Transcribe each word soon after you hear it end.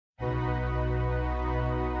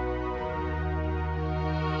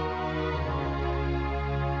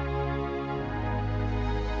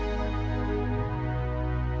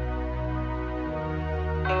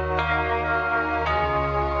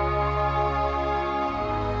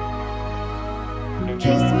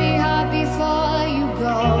Kiss me hard before you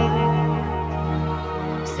go.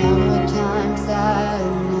 Summertime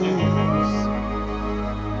sadness.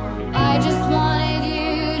 I just wanted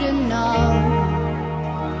you to know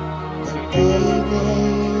that baby,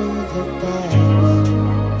 you're the best.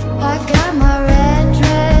 I got my red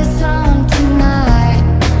dress on tonight,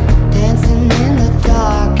 dancing in the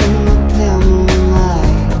dark in the pale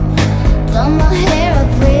moonlight. Done my hair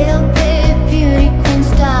up real big, beauty queen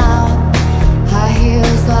style. High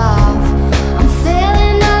heels off, I'm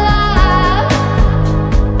feeling alive.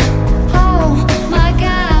 Oh my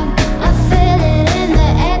God, I feel it in the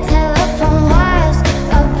air. Telephone wires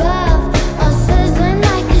above, I'm sizzling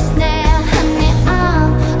like a snare. Honey,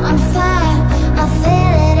 I'm fire, I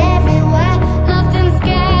feel it everywhere. Nothing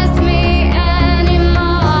scares me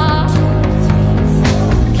anymore.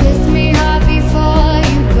 Kiss me hard before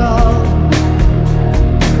you go.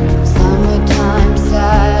 Summertime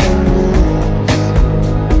sadness.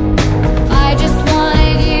 I just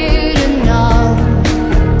wanted you to know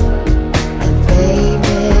that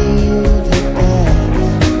baby, you the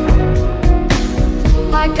best.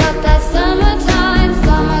 I got that summertime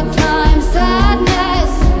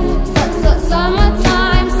sadness.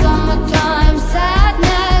 Summertime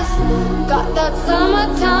sadness. Got that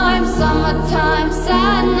summertime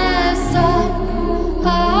sadness.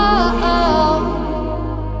 Oh.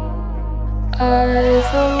 I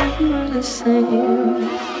thought we were the same,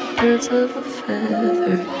 birds of a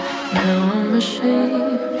feather. Now I'm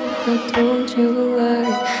ashamed. I told you a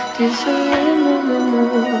lie, deserve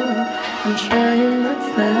more. I'm trying my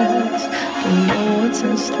best, don't know what's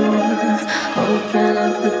in store. Open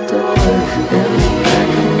up the door, in the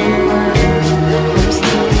back of my mind, I'm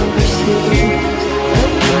still overseas. A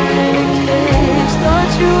pretty case,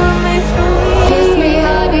 thought you were made for me. Kiss me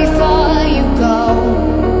hard before you go.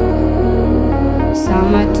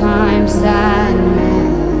 Summertime sadness.